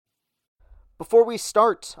Before we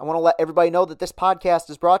start, I want to let everybody know that this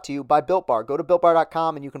podcast is brought to you by Built Bar. Go to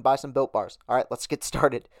BuiltBar.com and you can buy some Built Bars. All right, let's get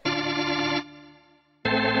started.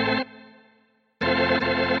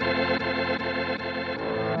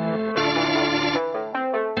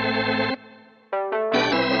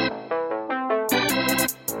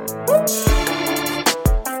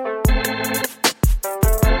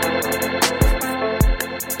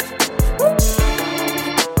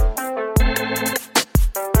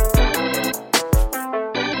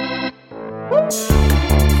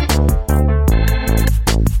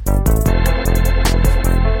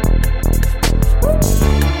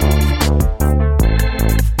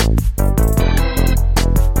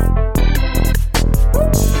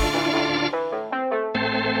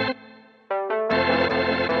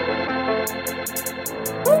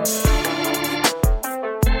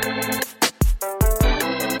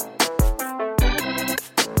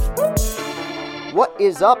 What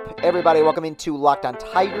is up, everybody? Welcome into Locked On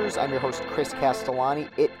Tigers. I'm your host, Chris Castellani.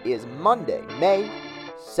 It is Monday, May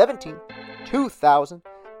 17th,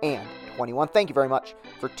 2021. Thank you very much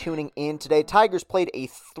for tuning in today. Tigers played a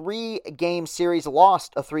three-game series,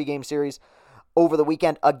 lost a three-game series over the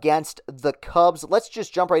weekend against the Cubs. Let's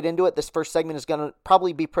just jump right into it. This first segment is going to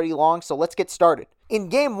probably be pretty long, so let's get started. In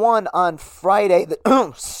Game 1 on Friday,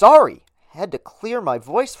 had to clear my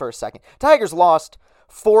voice for a second. Tigers lost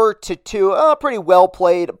 4-2, a pretty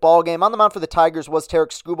well-played ball game. On the mound for the Tigers was Tarik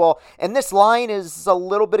Skubal, and this line is a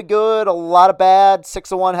little bit of good, a lot of bad,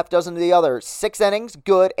 6 of one, half dozen of the other. 6 innings,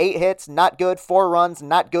 good, 8 hits, not good, 4 runs,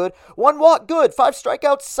 not good, 1 walk, good, 5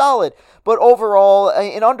 strikeouts, solid. But overall,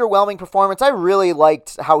 an underwhelming performance. I really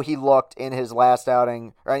liked how he looked in his last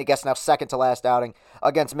outing, or I guess now second to last outing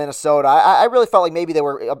against Minnesota. I really felt like maybe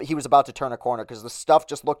he was about to turn a corner because the stuff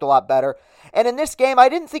just looked a lot better. And in this game, I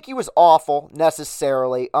didn't think he was awful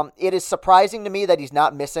necessarily. It is surprising to me that he's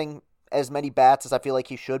not missing as many bats as I feel like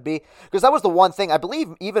he should be, because that was the one thing I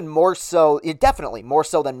believe even more so, definitely more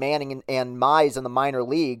so than Manning and Mize in the minor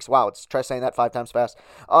leagues. Wow, let's try saying that 5 times fast.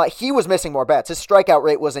 He was missing more bats. His strikeout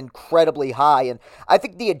rate was incredibly high, and I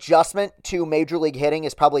think the adjustment to major league hitting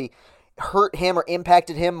is probably hurt him or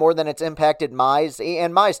impacted him more than it's impacted Mize.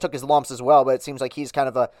 And Mize took his lumps as well, but it seems like he's kind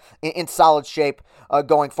of in solid shape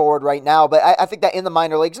going forward right now. But I think that in the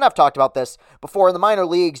minor leagues, and I've talked about this before, in the minor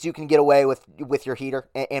leagues, you can get away with your heater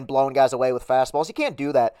and blowing guys away with fastballs. You can't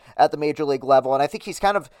do that at the major league level. And I think he's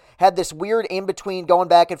kind of had this weird in-between, going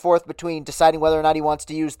back and forth between deciding whether or not he wants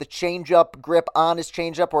to use the changeup grip on his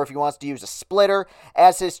changeup or if he wants to use a splitter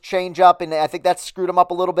as his changeup. And I think that's screwed him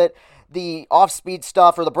up a little bit. The off-speed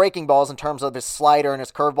stuff or the breaking balls in terms of his slider and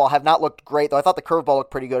his curveball have not looked great, though I thought the curveball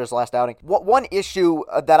looked pretty good his last outing. One issue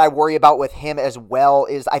that I worry about with him as well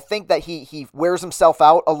is I think that he wears himself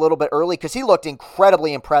out a little bit early, because he looked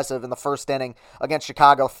incredibly impressive in the first inning against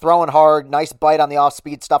Chicago, throwing hard, nice bite on the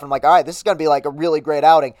off-speed stuff. And I'm like, all right, this is going to be like a really great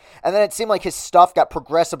outing. And then it seemed like his stuff got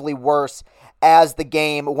progressively worse as the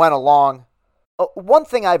game went along. One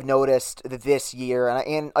thing I've noticed this year,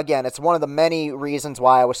 and again, it's one of the many reasons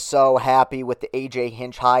why I was so happy with the A.J.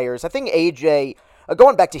 Hinch hires. I think A.J.,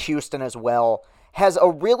 going back to Houston as well, has a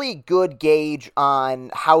really good gauge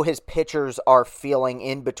on how his pitchers are feeling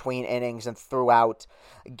in between innings and throughout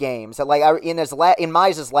games. Like in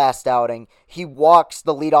Mize's last outing, he walks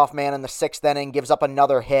the leadoff man in the 6th inning, gives up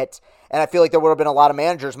another hit, and I feel like there would have been a lot of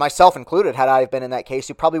managers, myself included, had I been in that case,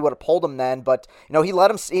 who probably would have pulled him then. But he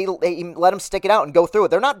let him stick it out and go through it.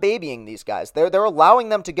 They're not babying these guys. They're allowing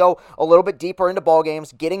them to go a little bit deeper into ball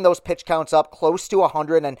games, getting those pitch counts up close to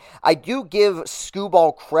 100. And I do give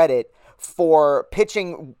Skubal credit for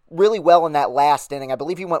pitching really well in that last inning. I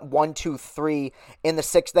believe he went 1-2-3 in the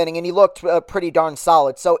 6th inning, and he looked pretty darn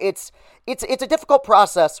solid. So it's a difficult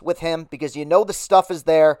process with him, because the stuff is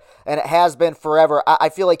there, and it has been forever. I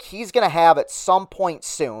feel like he's going to have at some point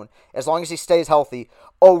soon, as long as he stays healthy,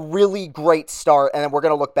 a really great start, and then we're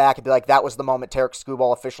going to look back and be like, that was the moment Tarik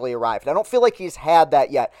Skubal officially arrived. I don't feel like he's had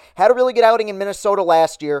that yet. Had a really good outing in Minnesota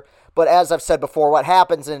last year, but as I've said before, what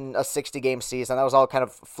happens in a 60-game season, that was all kind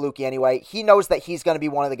of fluky anyway. He knows that he's going to be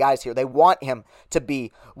one of the guys here. They want him to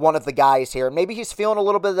be one of the guys here. Maybe he's feeling a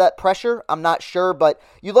little bit of that pressure. I'm not sure, but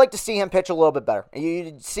you'd like to see him pitch a little bit better.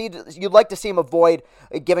 You'd like to see him avoid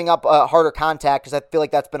giving up harder contact, because I feel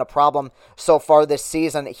like that's been a problem so far this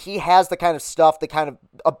season. He has the kind of stuff, the kind of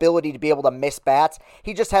ability to be able to miss bats.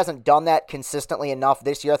 He just hasn't done that consistently enough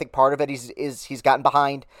this year. I think part of it is he's gotten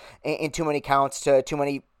behind in too many counts, to too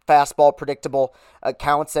many fastball predictable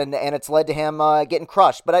counts, and it's led to him getting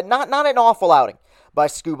crushed. But not an awful outing by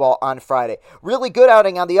Skubal on Friday. Really good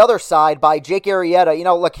outing on the other side by Jake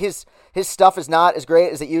Arrieta. Look, his his stuff is not as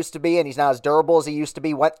great as it used to be, and he's not as durable as he used to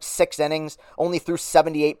be. Went 6 innings, only threw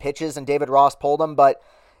 78 pitches, and David Ross pulled him, but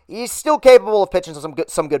he's still capable of pitching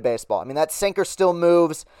some good baseball. I mean, that sinker still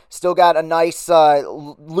moves, still got a nice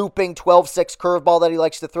looping 12-6 curveball that he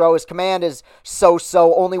likes to throw. His command is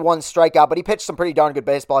so-so, only 1 strikeout, but he pitched some pretty darn good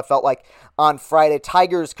baseball, I felt like, on Friday.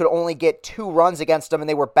 Tigers could only get 2 runs against him, and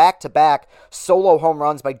they were back-to-back solo home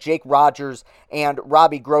runs by Jake Rogers and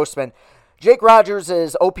Robbie Grossman. Jake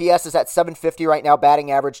Rogers' OPS is at 750 right now,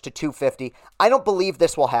 batting average to 250. I don't believe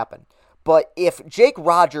this will happen, but if Jake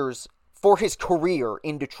Rogers, for his career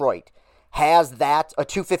in Detroit, has that, a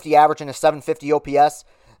 250 average and a 750 OPS,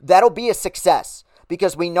 that'll be a success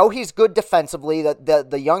because we know he's good defensively.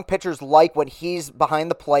 The young pitchers like when he's behind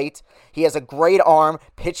the plate. He has a great arm.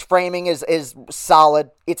 Pitch framing is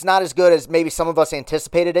solid. It's not as good as maybe some of us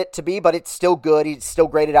anticipated it to be, but it's still good. He's still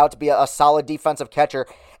graded out to be a solid defensive catcher.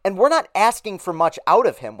 And we're not asking for much out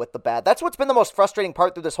of him with the bat. That's what's been the most frustrating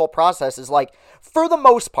part through this whole process is, like, for the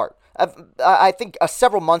most part, I think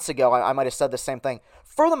several months ago I might have said the same thing.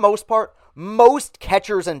 For the most part, most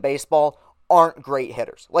catchers in baseball aren't great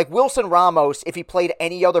hitters. Like Wilson Ramos, if he played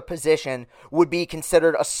any other position, would be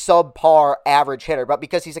considered a subpar average hitter. But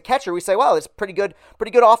because he's a catcher, we say, wow, it's pretty good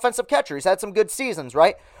offensive catcher. He's had some good seasons,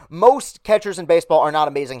 right? Most catchers in baseball are not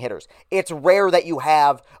amazing hitters. It's rare that you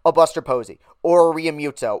have a Buster Posey or a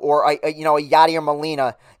Realmuto or a Yadier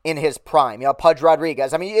Molina in his prime, Pudge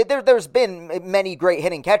Rodriguez. I mean, there's been many great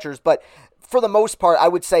hitting catchers, but for the most part, I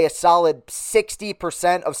would say a solid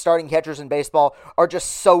 60% of starting catchers in baseball are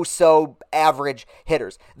just so average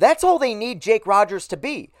hitters. That's all they need Jake Rogers to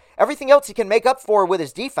be. Everything else he can make up for with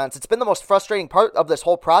his defense. It's been the most frustrating part of this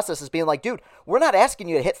whole process is being like, dude, we're not asking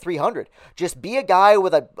you to hit 300. Just be a guy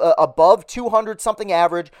with a above 200 something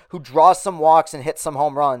average who draws some walks and hits some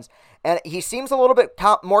home runs. And he seems a little bit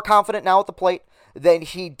more confident now at the plate than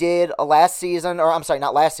he did last season, or I'm sorry,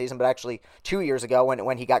 not last season, but actually 2 years ago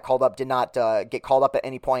when he got called up, did not get called up at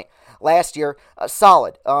any point last year.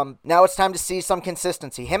 Solid. Now it's time to see some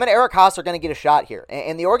consistency. Him and Eric Haas are going to get a shot here,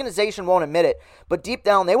 and the organization won't admit it, but deep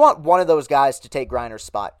down they want one of those guys to take Greiner's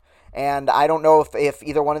spot. And I don't know if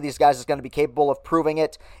either one of these guys is going to be capable of proving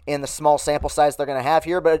it in the small sample size they're going to have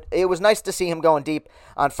here, but it was nice to see him going deep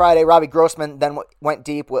on Friday. Robbie Grossman then went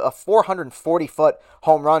deep with a 440-foot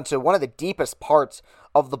home run to one of the deepest parts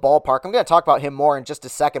of the ballpark. I'm going to talk about him more in just a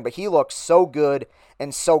second, but he looks so good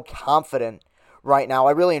and so confident right now.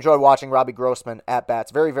 I really enjoyed watching Robbie Grossman at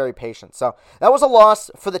bats. Very, very patient. So that was a loss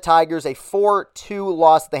for the Tigers, a 4-2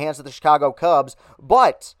 loss at the hands of the Chicago Cubs,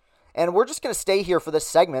 but... And we're just going to stay here for this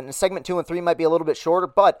segment. And segment 2 and 3 might be a little bit shorter,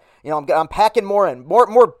 but I'm packing more in.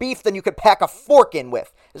 More beef than you could pack a fork in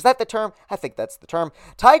with. Is that the term? I think that's the term.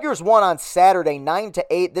 Tigers won on Saturday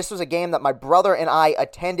 9-8. This was a game that my brother and I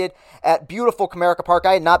attended at beautiful Comerica Park.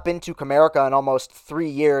 I had not been to Comerica in almost 3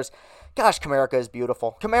 years. Gosh, Comerica is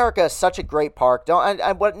beautiful. Comerica is such a great park. I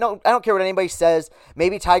don't care what anybody says.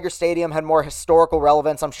 Maybe Tiger Stadium had more historical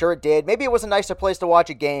relevance. I'm sure it did. Maybe it was a nicer place to watch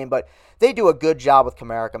a game, but they do a good job with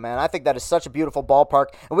Comerica, man. I think that is such a beautiful ballpark,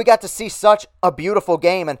 and we got to see such a beautiful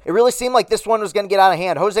game, and it really seemed like this one was going to get out of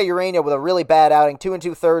hand. Jose Urena with a really bad outing, 2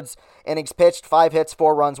 2/3 innings pitched, 5 hits,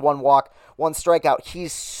 4 runs, 1 walk, 1 strikeout.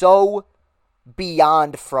 He's so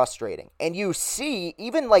beyond frustrating, and you see,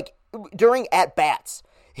 even like during at-bats,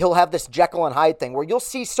 he'll have this Jekyll and Hyde thing where you'll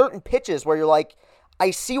see certain pitches where you're like,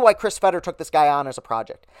 I see why Chris Fetter took this guy on as a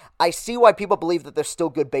project. I see why people believe that there's still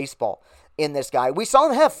good baseball in this guy. We saw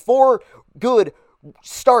him have 4 good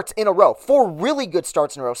starts in a row, 4 really good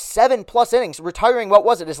starts in a row, 7+ innings, retiring,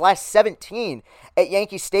 his last 17 at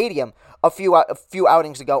Yankee Stadium a few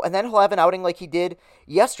outings ago. And then he'll have an outing like he did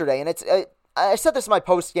yesterday. And it's I said this in my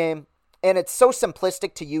post game, and it's so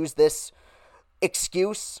simplistic to use this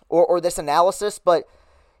excuse or this analysis, but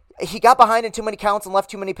he got behind in too many counts and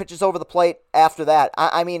left too many pitches over the plate after that.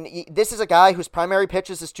 I mean, this is a guy whose primary pitch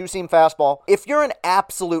is his two-seam fastball. If you're an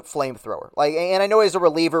absolute flamethrower, and I know he's a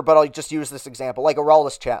reliever, but I'll just use this example, like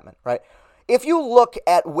Aroldis Chapman, right? If you look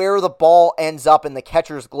at where the ball ends up in the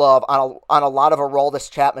catcher's glove on a lot of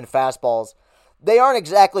Aroldis Chapman fastballs, they aren't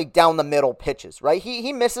exactly down the middle pitches, right?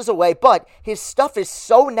 He misses away, but his stuff is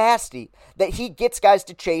so nasty that he gets guys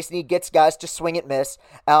to chase and he gets guys to swing and miss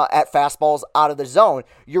at fastballs out of the zone.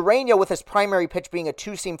 Urena, with his primary pitch being a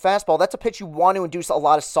two-seam fastball, that's a pitch you want to induce a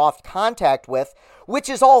lot of soft contact with which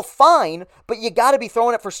is all fine, but you got to be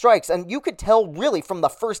throwing it for strikes. And you could tell really from the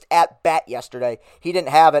first at-bat yesterday, he didn't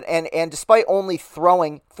have it. And despite only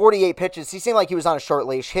throwing 48 pitches, he seemed like he was on a short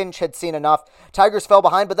leash. Hinch had seen enough. Tigers fell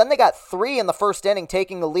behind, but then they got 3 in the first inning,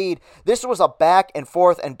 taking the lead. This was a back and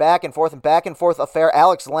forth and back and forth and back and forth affair.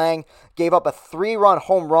 Alex Lang gave up a 3-run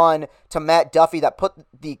home run to Matt Duffy that put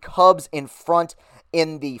the Cubs in front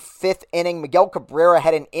in the 5th inning. Miguel Cabrera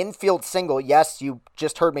had an infield single, yes, you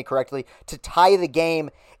just heard me correctly, to tie the game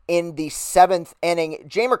in the 7th inning.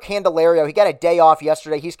 Jeimer Candelario, he got a day off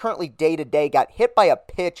yesterday. He's currently day-to-day, got hit by a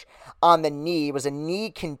pitch on the knee. It was a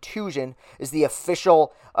knee contusion is the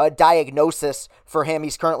official diagnosis for him.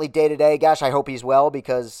 He's currently day-to-day. Gosh, I hope he's well,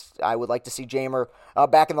 because I would like to see Jeimer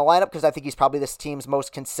back in the lineup, because I think he's probably this team's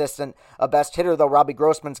most consistent best hitter, though Robbie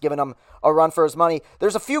Grossman's giving him a run for his money.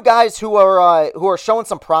 There's a few guys who are showing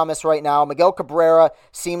some promise right now. Miguel Cabrera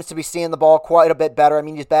seems to be seeing the ball quite a bit better. I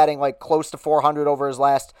mean, he's batting like close to 400 over his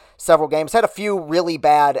last several games. Had a few really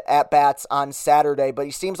bad at-bats on Saturday, but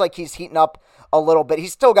he seems like he's heating up a little bit.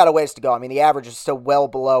 He's still got a ways to go. I mean, the average is still well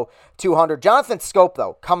below 200. Jonathan Scope,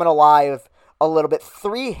 though, coming alive a little bit.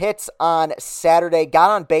 3 hits on Saturday, got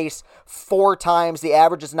on base 4 times. The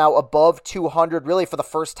average is now above 200, really for the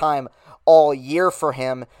first time all year for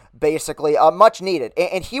him, basically. Much needed.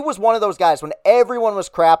 And he was one of those guys, when everyone was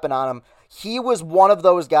crapping on him, he was one of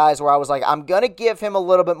those guys where I was like, I'm going to give him a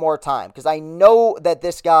little bit more time, because I know that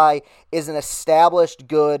this guy is an established,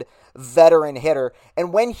 good veteran hitter,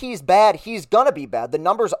 and when he's bad, he's going to be bad. The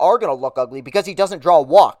numbers are going to look ugly because he doesn't draw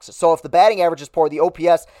walks. So if the batting average is poor, the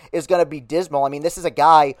OPS is going to be dismal. I mean, this is a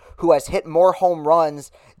guy who has hit more home runs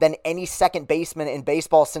than any second baseman in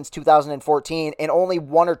baseball since 2014, and only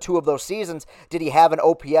 1 or 2 of those seasons did he have an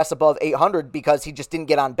OPS above 800 because he just didn't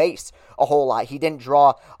get on base a whole lot. He didn't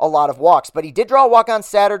draw a lot of walks, but he did draw a walk on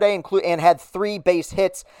Saturday and had 3 base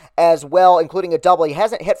hits as well, including a double. He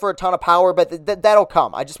hasn't hit for a ton of power, but that'll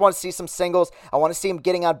come. I just want to see some singles. I want to see him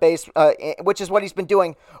getting on base, which is what he's been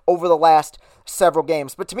doing over the last several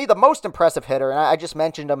games. But to me, the most impressive hitter, and I just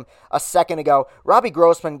mentioned him a second ago, Robbie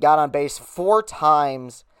Grossman got on base 4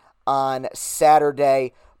 times on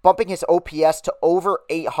Saturday, bumping his OPS to over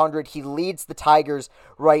 800. He leads the Tigers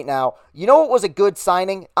right now. You know what was a good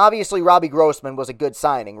signing? Obviously, Robbie Grossman was a good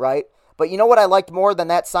signing, right? But you know what I liked more than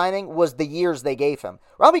that signing was the years they gave him.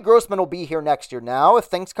 Robbie Grossman will be here next year. Now, if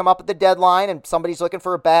things come up at the deadline and somebody's looking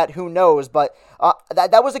for a bat, who knows? But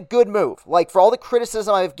that was a good move. Like, for all the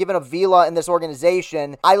criticism I've given Avila in this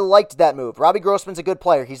organization, I liked that move. Robbie Grossman's a good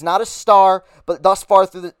player. He's not a star, but thus far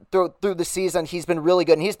through the season, he's been really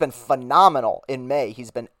good, and he's been phenomenal in May.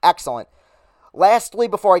 He's been excellent. Lastly,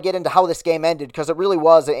 before I get into how this game ended, because it really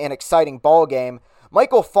was an exciting ball game,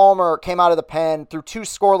 Michael Fulmer came out of the pen through 2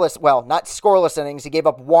 scoreless, well, not scoreless innings. He gave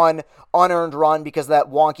up 1 unearned run because of that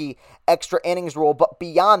wonky extra innings rule. But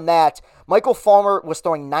beyond that, Michael Fulmer was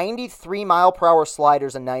throwing 93-mile-per-hour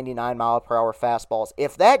sliders and 99-mile-per-hour fastballs.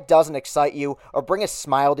 If that doesn't excite you or bring a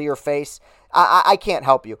smile to your face, I can't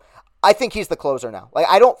help you. I think he's the closer now. Like,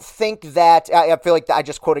 I don't think that, I feel like I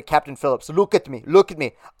just quoted Captain Phillips. Look at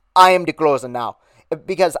me. I am the closer now.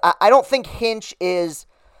 Because I don't think Hinch is...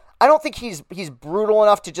 I don't think he's brutal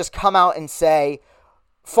enough to just come out and say,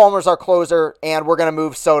 Fulmer's our closer, and we're going to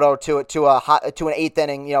move Soto to an 8th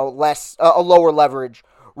inning, a lower leverage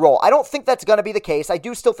role. I don't think that's going to be the case. I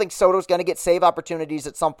do still think Soto's going to get save opportunities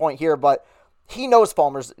at some point here, but he knows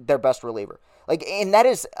Fulmer's their best reliever. Like, and that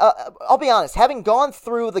is, I'll be honest, having gone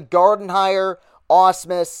through the Gardenhire,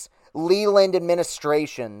 Ausmus, Leland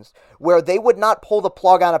administrations, where they would not pull the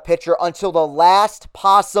plug on a pitcher until the last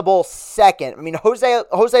possible second. I mean, Jose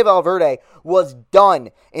Valverde was done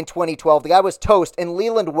in 2012. The guy was toast, and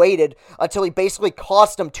Leland waited until he basically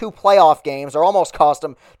cost him 2 playoff games, or almost cost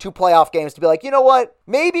him 2 playoff games, to be like, you know what?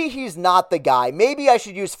 Maybe he's not the guy. Maybe I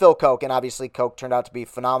should use Phil Koch, and obviously Koch turned out to be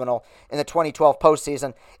phenomenal in the 2012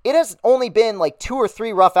 postseason. It has only been like 2 or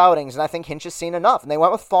 3 rough outings, and I think Hinch has seen enough. And they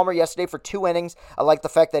went with Fulmer yesterday for 2 innings. I like the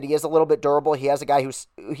fact that he is a little bit durable. He is a guy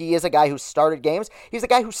who started games. He's a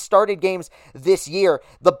guy who started games this year.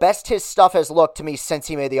 The best his stuff has looked to me since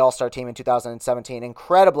he made the All-Star team in 2017.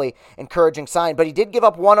 Incredibly encouraging sign. But he did give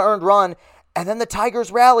up 1 earned run, and then the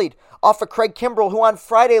Tigers rallied off of Craig Kimbrell, who on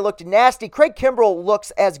Friday looked nasty. Craig Kimbrell looks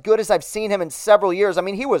as good as I've seen him in several years. I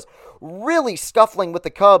mean, he was really scuffling with the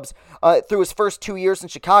Cubs through his first 2 years in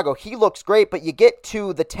Chicago. He looks great, but you get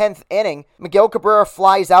to the 10th inning, Miguel Cabrera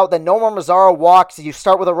flies out, then Nomar Mazara walks. You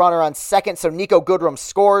start with a runner on second, so Nico Goodrum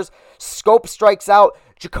scores. Scope strikes out.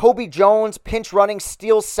 Jacoby Jones, pinch running,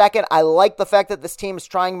 steals second. I like the fact that this team is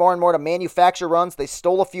trying more and more to manufacture runs. They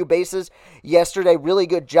stole a few bases yesterday. Really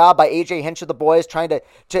good job by A.J. Hinch of the boys trying to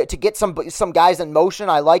get some guys in motion.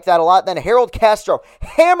 I like that a lot. Then Harold Castro,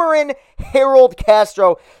 hammering Harold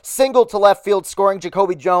Castro, single to left field, scoring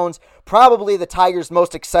Jacoby Jones. Probably the Tigers'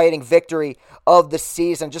 most exciting victory of the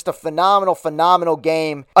season. Just a phenomenal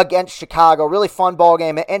game against Chicago. Really fun ball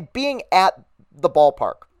game. And being at the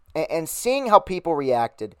ballpark and seeing how people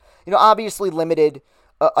reacted. Obviously limited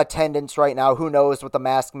attendance right now. Who knows with the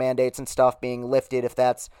mask mandates and stuff being lifted if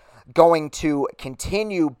that's going to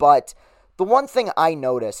continue. But the one thing I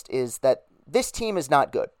noticed is that this team is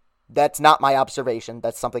not good. That's not my observation.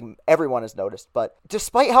 That's something everyone has noticed. But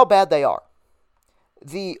despite how bad they are,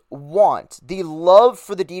 the love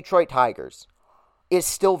for the Detroit Tigers is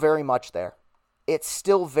still very much there. It's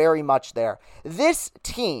still very much there. This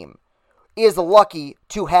team is lucky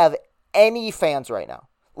to have any fans right now.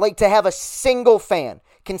 Like, to have a single fan,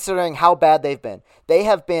 considering how bad they've been. They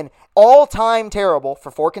have been all-time terrible for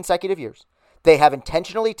 4 consecutive years. They have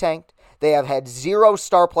intentionally tanked. They have had 0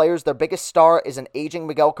 star players. Their biggest star is an aging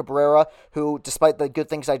Miguel Cabrera, who, despite the good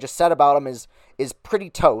things I just said about him, is pretty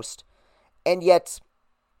toast. And yet,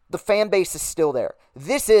 the fan base is still there.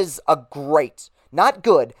 This is a great, not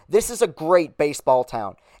good, this is a great baseball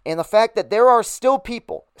town. And the fact that there are still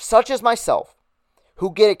people, such as myself,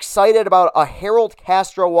 who get excited about a Harold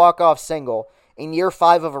Castro walk-off single in year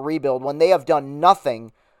 5 of a rebuild when they have done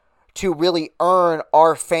nothing to really earn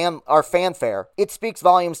our fanfare, it speaks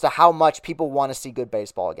volumes to how much people want to see good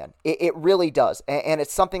baseball again. It really does. And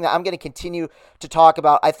it's something that I'm going to continue to talk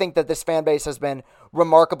about. I think that this fan base has been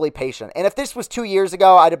remarkably patient. And if this was 2 years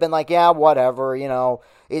ago, I'd have been like, yeah, whatever,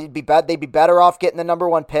 they'd be better off getting the number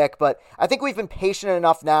 1 pick. But I think we've been patient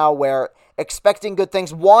enough now where expecting good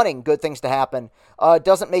things, wanting good things to happen,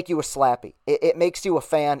 doesn't make you a slappy. It makes you a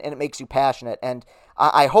fan, and it makes you passionate. And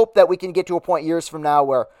I hope that we can get to a point years from now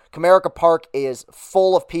where Comerica Park is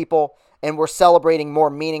full of people and we're celebrating more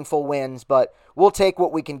meaningful wins, but we'll take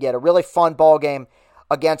what we can get. A really fun ball game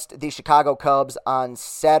against the Chicago Cubs on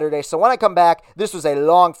Saturday. So when I come back, this was a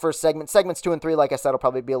long first segment. Segments 2 and 3, like I said, will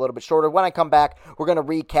probably be a little bit shorter. When I come back, we're going to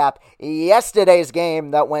recap yesterday's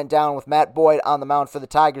game that went down with Matt Boyd on the mound for the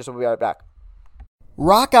Tigers. We'll be right back.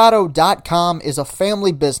 RockAuto.com is a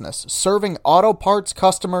family business serving auto parts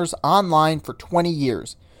customers online for 20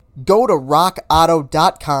 years. Go to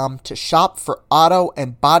RockAuto.com to shop for auto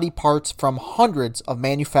and body parts from hundreds of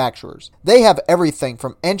manufacturers. They have everything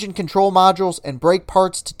from engine control modules and brake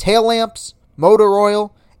parts to tail lamps, motor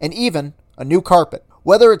oil, and even a new carpet.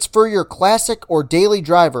 Whether it's for your classic or daily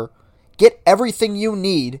driver, get everything you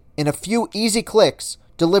need in a few easy clicks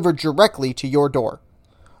delivered directly to your door.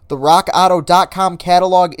 The RockAuto.com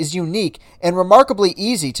catalog is unique and remarkably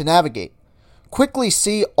easy to navigate. Quickly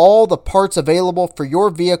see all the parts available for your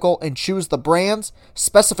vehicle and choose the brands,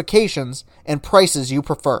 specifications, and prices you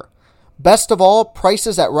prefer. Best of all,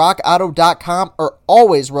 prices at RockAuto.com are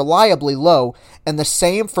always reliably low, and the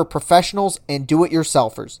same for professionals and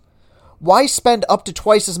do-it-yourselfers. Why spend up to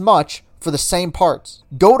twice as much for the same parts?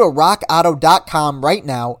 Go to RockAuto.com right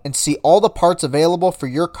now and see all the parts available for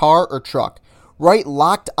your car or truck. Write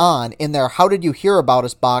Locked On in their How Did You Hear About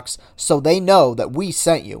Us box so they know that we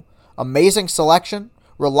sent you. Amazing selection,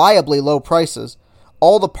 reliably low prices,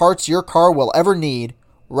 all the parts your car will ever need.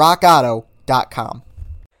 RockAuto.com.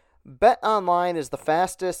 BetOnline is the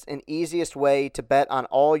fastest and easiest way to bet on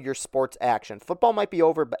all your sports action. Football might be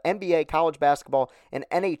over, but NBA, college basketball, and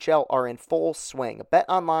NHL are in full swing.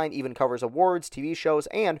 BetOnline even covers awards, TV shows,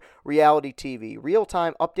 and reality TV.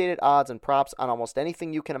 Real-time, updated odds and props on almost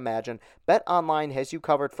anything you can imagine. BetOnline has you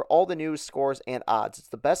covered for all the news, scores, and odds. It's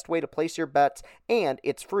the best way to place your bets, and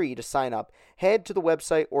it's free to sign up. Head to the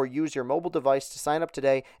website or use your mobile device to sign up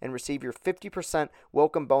today and receive your 50%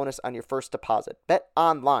 welcome bonus on your first deposit.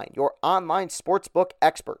 BetOnline, your online sportsbook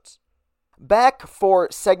experts. Back for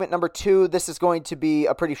segment number 2. This is going to be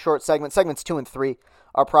a pretty short segment. Segments 2 and 3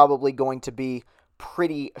 are probably going to be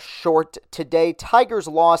pretty short today. Tigers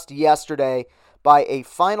lost yesterday by a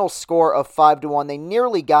final score of 5-1. They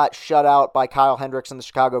nearly got shut out by Kyle Hendricks and the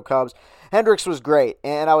Chicago Cubs. Hendricks was great,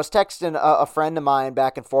 and I was texting a friend of mine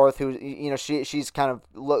back and forth who, she's kind of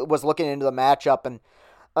was looking into the matchup, and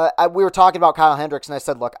we were talking about Kyle Hendricks, and I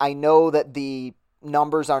said, look, I know that the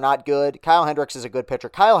numbers are not good. Kyle Hendricks is a good pitcher.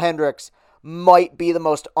 Kyle Hendricks might be the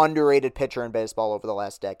most underrated pitcher in baseball over the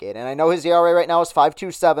last decade, and I know his ERA right now is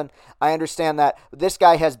 5.27. I understand that. This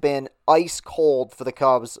guy has been ice cold for the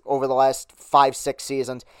Cubs over the last 5-6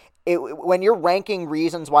 seasons. When you're ranking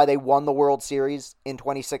reasons why they won the World Series in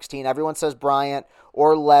 2016, everyone says Bryant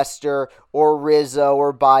or Lester or Rizzo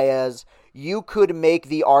or Baez. you could make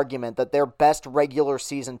the argument that their best regular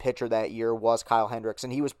season pitcher that year was Kyle Hendricks,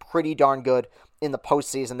 and he was pretty darn good in the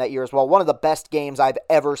postseason that year as well. One of the best games I've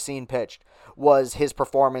ever seen pitched was his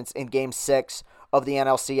performance in Game 6 of the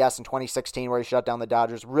NLCS in 2016 where he shut down the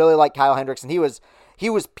Dodgers. Really like Kyle Hendricks, and he was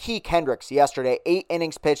peak Hendricks yesterday. 8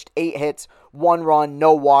 innings pitched, 8 hits, 1 run,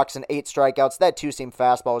 no walks, and 8 strikeouts. That two-seam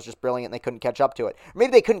fastball was just brilliant, and they couldn't catch up to it. Or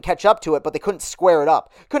maybe they couldn't catch up to it, but they couldn't square it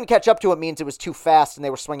up. Couldn't catch up to it means it was too fast, and they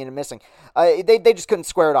were swinging and missing. They just couldn't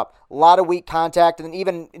square it up. A lot of weak contact, and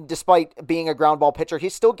even despite being a ground ball pitcher, he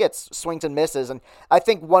still gets swings and misses. And I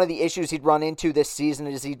think one of the issues he'd run into this season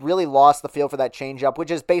is he'd really lost the feel for that changeup,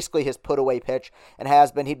 which is basically his put-away pitch, and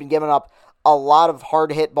has been. He'd been giving up a lot of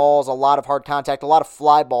hard hit balls, a lot of hard contact, a lot of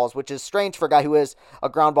fly balls, which is strange for a guy who is a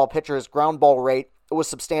ground ball pitcher. His ground ball rate was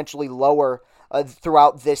substantially lower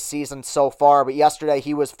throughout this season so far, but yesterday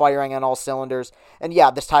he was firing on all cylinders. And yeah,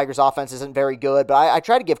 this Tigers offense isn't very good, but I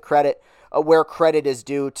try to give credit where credit is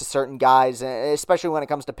due to certain guys, especially when it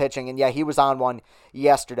comes to pitching. And yeah, he was on one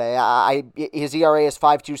yesterday. His ERA is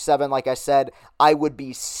 5.27. Like I said, I would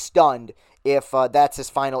be stunned if that's his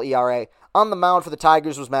final ERA. On the mound for the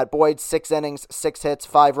Tigers was Matt Boyd, 6 innings, 6 hits,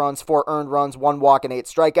 5 runs, 4 earned runs, 1 walk, and 8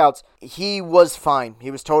 strikeouts. He was fine. He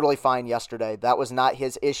was totally fine yesterday. That was not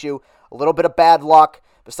his issue. A little bit of bad luck.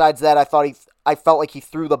 Besides that, I felt like he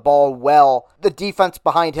threw the ball well. The defense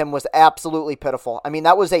behind him was absolutely pitiful. I mean,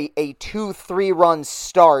 that was a 2-3 run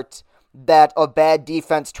start that a bad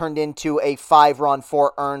defense turned into a 5-run,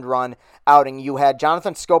 4 earned run outing. You had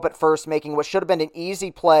Jonathan Schoop at first making what should have been an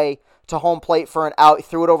easy play to home plate for an out. He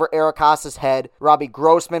threw it over Eric Haas's head. Robbie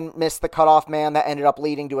Grossman missed the cutoff man. That ended up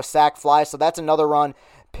leading to a sac fly, so that's another run.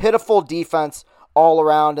 Pitiful defense all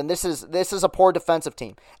around, and this is a poor defensive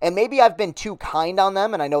team. And maybe I've been too kind on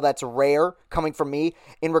them, and I know that's rare coming from me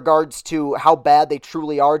in regards to how bad they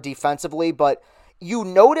truly are defensively, but you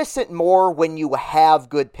notice it more when you have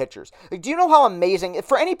good pitchers. Like, do you know how amazing,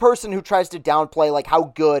 for any person who tries to downplay like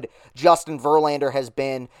how good Justin Verlander has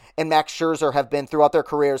been and Max Scherzer have been throughout their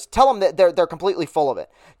careers, tell them that they're completely full of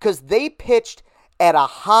it. Because they pitched at a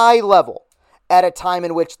high level at a time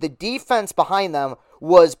in which the defense behind them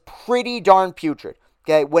was pretty darn putrid.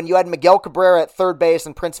 Okay, when you had Miguel Cabrera at third base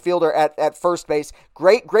and Prince Fielder at first base,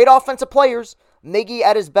 great offensive players. Miggy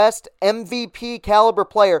at his best, MVP caliber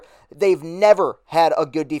player. They've never had a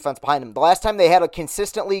good defense behind them. The last time they had a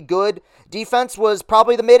consistently good defense was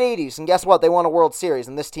probably the mid-'80s, and guess what? They won a World Series,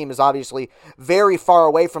 and this team is obviously very far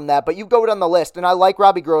away from that, but you go down the list, and I like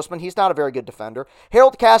Robbie Grossman. He's not a very good defender.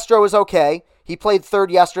 Harold Castro is okay. He played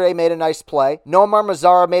third yesterday, made a nice play. Nomar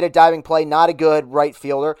Mazara made a diving play, not a good right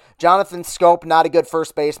fielder. Jonathan Schoop, not a good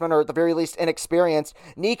first baseman, or at the very least inexperienced.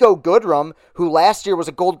 Nico Goodrum, who last year was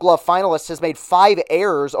a Gold Glove finalist, has made 5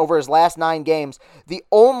 errors over his last 9 games. The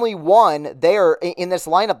only one there in this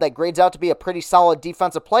lineup that grades out to be a pretty solid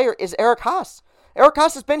defensive player is Eric Haas. Eric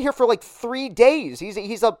Haas has been here for like 3 days.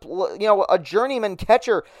 He's a journeyman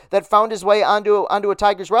catcher that found his way onto a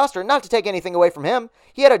Tigers roster. Not to take anything away from him.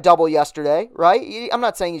 He had a double yesterday, right? I'm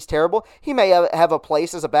not saying he's terrible. He may have a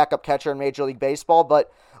place as a backup catcher in Major League Baseball,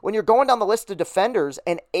 but when you're going down the list of defenders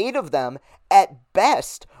and 8 of them at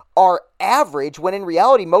best are average, when in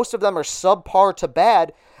reality most of them are subpar to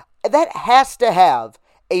bad, that has to have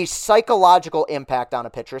a psychological impact on a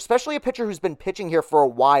pitcher, especially a pitcher who's been pitching here for a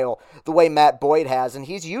while, the way Matt Boyd has, and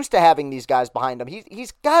he's used to having these guys behind him.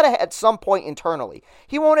 He's got to, at some point internally,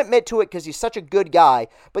 he won't admit to it because he's such a good guy,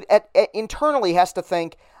 but internally has to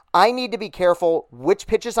think, I need to be careful which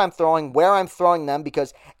pitches I'm throwing, where I'm throwing them,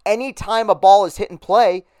 because anytime a ball is hit and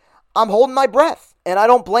play, I'm holding my breath, and I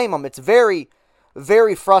don't blame him. It's very,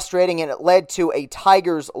 very frustrating, and it led to a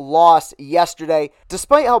Tigers loss yesterday.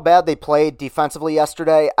 Despite how bad they played defensively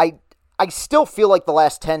yesterday, I still feel like the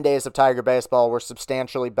last 10 days of Tiger baseball were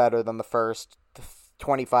substantially better than the first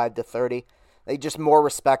 25-30. They just more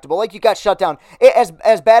respectable. Like, you got shut down.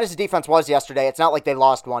 As bad as the defense was yesterday, it's not like they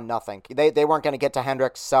lost 1-0. They weren't going to get to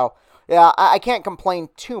Hendricks, so yeah, I can't complain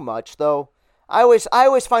too much, though. I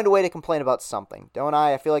always find a way to complain about something, don't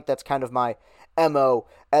I? I feel like that's kind of my MO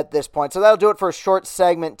at this point. So that'll do it for a short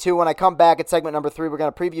segment 2. When I come back at segment number 3, we're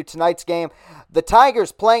going to preview tonight's game. The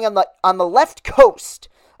Tigers playing on the left coast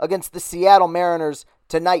against the Seattle Mariners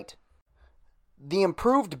tonight. The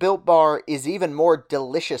improved Built Bar is even more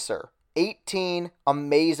deliciouser. 18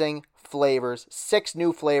 amazing flavors, 6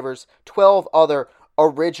 new flavors, 12 other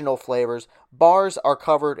original flavors. Bars are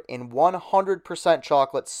covered in 100%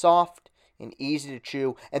 chocolate, soft and easy to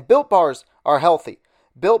chew, and Built Bars are healthy.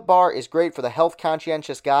 Built Bar is great for the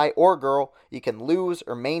health-conscientious guy or girl. You can lose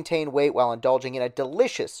or maintain weight while indulging in a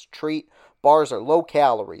delicious treat. Bars are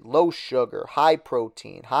low-calorie, low-sugar,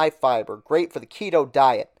 high-protein, high-fiber, great for the keto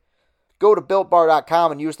diet. go to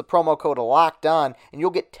BuiltBar.com and use the promo code LOCKEDON, and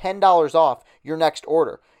you'll get $10 off your next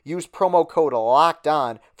order. Use promo code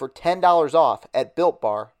LOCKEDON for $10 off at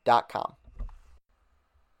BuiltBar.com.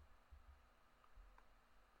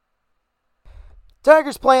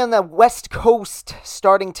 Tigers play on the West Coast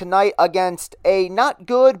starting tonight against a not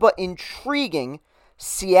good but intriguing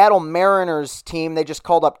Seattle Mariners team. They just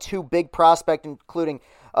called up two big prospects, including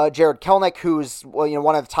Jared Kelenic, who's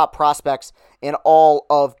one of the top prospects in all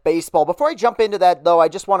of baseball. Before I jump into that, though, I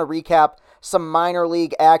just want to recap some minor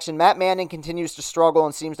league action. Matt Manning continues to struggle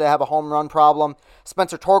and seems to have a home run problem.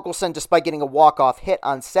 Spencer Torkelson, despite getting a walk-off hit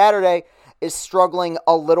on Saturday, is struggling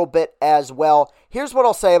a little bit as well. Here's what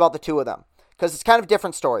I'll say about the two of them, because it's kind of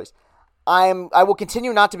different stories. I will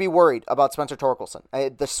continue not to be worried about Spencer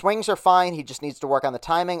Torkelson. The swings are fine. He just needs to work on the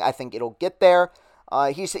timing. I think it'll get there.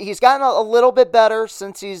 He's gotten a little bit better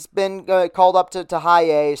since he's been called up to high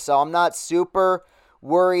A, so I'm not super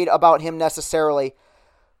worried about him necessarily.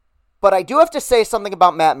 But I do have to say something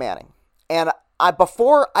about Matt Manning. And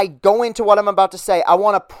before I go into what I'm about to say, I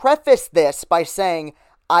want to preface this by saying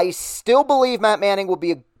I still believe Matt Manning will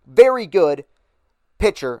be a very good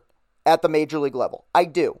pitcher at the major league level. I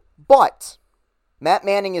do. But Matt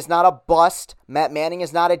Manning is not a bust. Matt Manning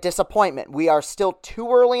is not a disappointment. We are still too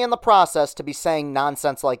early in the process to be saying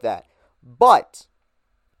nonsense like that. But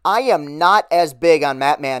I am not as big on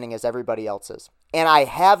Matt Manning as everybody else is. And I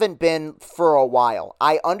haven't been for a while.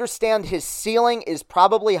 I understand his ceiling is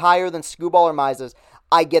probably higher than Skubal or Mize's.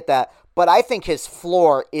 I get that. But I think his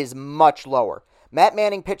floor is much lower. Matt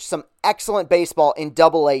Manning pitched some excellent baseball in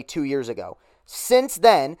Double-A 2 years ago. Since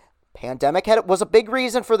then, pandemic was a big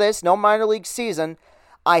reason for this. No minor league season.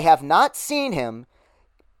 I have not seen him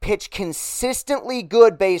pitch consistently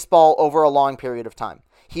good baseball over a long period of time.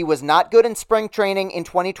 He was not good in spring training in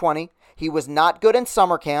 2020. He was not good in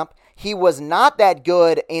summer camp. He was not that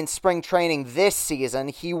good in spring training this season.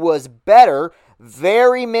 He was better,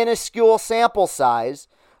 very minuscule sample size,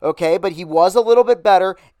 okay, but he was a little bit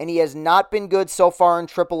better, and he has not been good so far in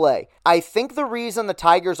AAA. I think the reason the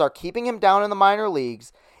Tigers are keeping him down in the minor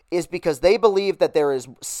leagues is because they believe that there is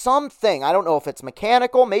something, I don't know if it's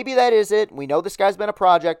mechanical, maybe that is it, we know this guy's been a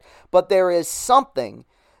project, but there is something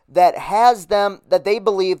that has them, that they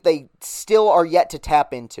believe they still are yet to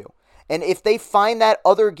tap into. And if they find that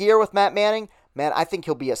other gear with Matt Manning, man, I think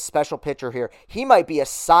he'll be a special pitcher here. He might be a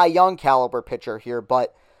Cy Young caliber pitcher here,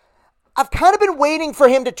 but I've kind of been waiting for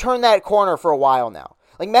him to turn that corner for a while now.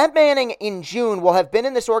 Like, Matt Manning in June will have been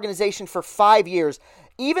in this organization for 5 years.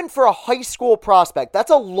 Even for a high school prospect,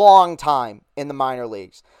 that's a long time in the minor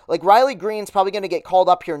leagues. Like, Riley Green's probably going to get called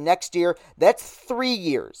up here next year. That's 3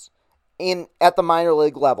 years at the minor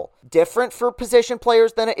league level. Different for position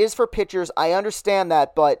players than it is for pitchers. I understand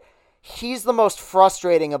that, but he's the most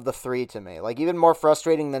frustrating of the three to me. Like, even more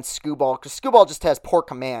frustrating than Skubal, because Skubal just has poor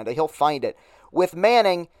command. He'll find it. With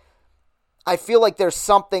Manning, I feel like there's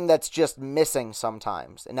something that's just missing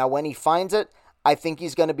sometimes. And now when he finds it, I think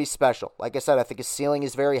he's going to be special. Like I said, I think his ceiling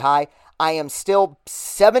is very high. I am still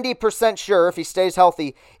 70% sure if he stays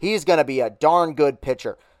healthy, he's going to be a darn good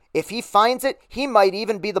pitcher. If he finds it, he might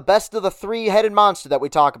even be the best of the three-headed monster that we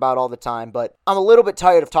talk about all the time. But I'm a little bit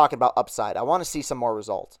tired of talking about upside. I want to see some more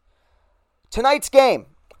results. Tonight's game,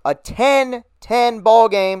 a 10-10 ball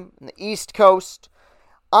game in the East Coast,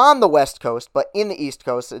 on the West Coast, but in the East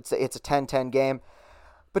Coast, it's a 10-10 game.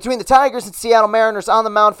 Between the Tigers and Seattle Mariners, on the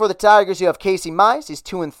mound for the Tigers, you have Casey Mize. He's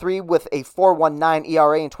 2-3 with a 4.19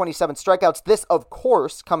 ERA and 27 strikeouts. This, of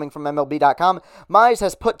course, coming from MLB.com. Mize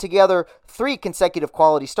has put together 3 consecutive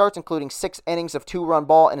quality starts, including 6 innings of 2-run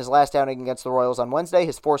ball in his last outing against the Royals on Wednesday.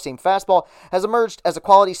 His four-seam fastball has emerged as a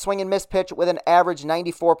quality swing and miss pitch with an average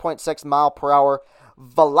 94.6 mile per hour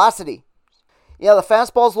velocity. Yeah, the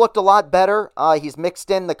fastballs looked a lot better. He's mixed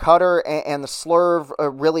in the cutter and the slurve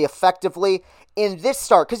really effectively in this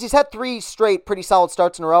start, because he's had 3 straight pretty solid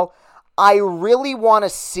starts in a row. I really want to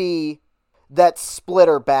see that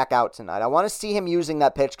splitter back out tonight. I want to see him using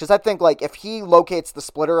that pitch, because I think, like, if he locates the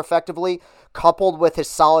splitter effectively, coupled with his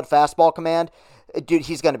solid fastball command, dude,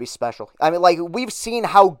 he's going to be special. I mean, like, we've seen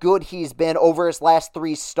how good he's been over his last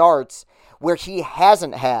 3 starts where he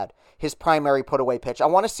hasn't had his primary put-away pitch. I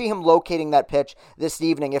want to see him locating that pitch this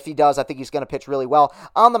evening. If he does, I think he's going to pitch really well.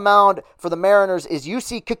 On the mound for the Mariners is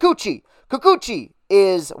Yusei Kikuchi. Kikuchi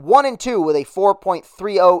is 1-2 with a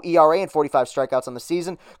 4.30 ERA and 45 strikeouts on the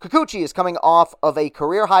season. Kikuchi is coming off of a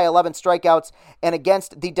career-high 11 strikeouts and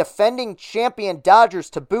against the defending champion Dodgers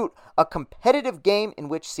to boot, a competitive game in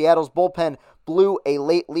which Seattle's bullpen blew a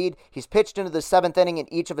late lead. He's pitched into the 7th inning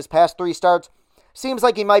in each of his past 3 starts. seems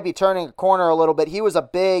like he might be turning a corner a little bit. He was a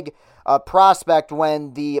big prospect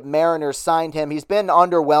when the Mariners signed him. He's been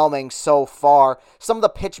underwhelming so far. Some of the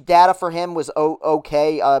pitch data for him was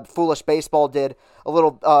okay. Foolish Baseball did a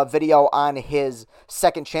little video on his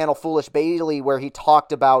second channel, Foolish Bailey, where he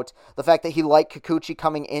talked about the fact that he liked Kikuchi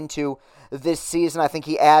coming into this season. I think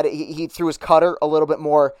he threw his cutter a little bit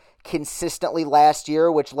more consistently last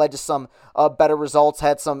year, which led to some better results.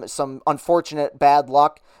 Had some unfortunate bad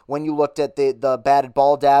luck when you looked at the batted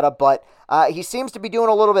ball data, but he seems to be doing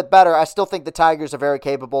a little bit better. I still think the Tigers are very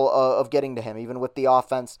capable of getting to him, even with the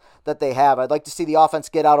offense that they have. I'd like to see the offense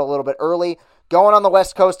get out a little bit early. Going on the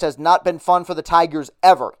West Coast has not been fun for the Tigers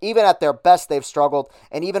ever. Even at their best, they've struggled.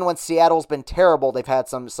 And even when Seattle's been terrible, they've had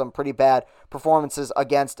some pretty bad performances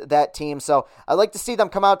against that team. So I'd like to see them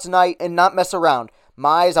come out tonight and not mess around.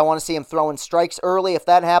 Mize, I want to see him throwing strikes early. If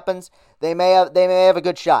that happens, they may have a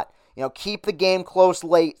good shot. Keep the game close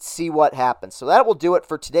late, see what happens. So that will do it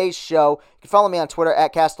for today's show. You can follow me on Twitter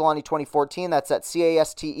at Castellani2014. That's at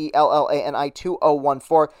CASTELLANI2014. You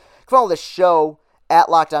can follow the show at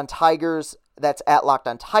Locked On Tigers. That's at Locked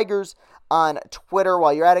On Tigers on Twitter.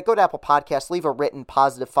 While you're at it, go to Apple Podcasts, leave a written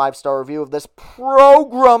positive 5-star review of this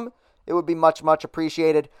program. It would be much, much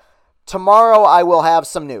appreciated. Tomorrow I will have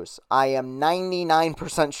some news. I am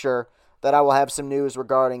 99% sure that I will have some news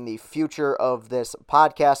regarding the future of this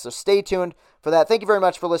podcast, so stay tuned for that. Thank you very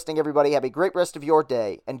much for listening, everybody. Have a great rest of your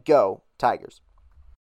day, and go Tigers.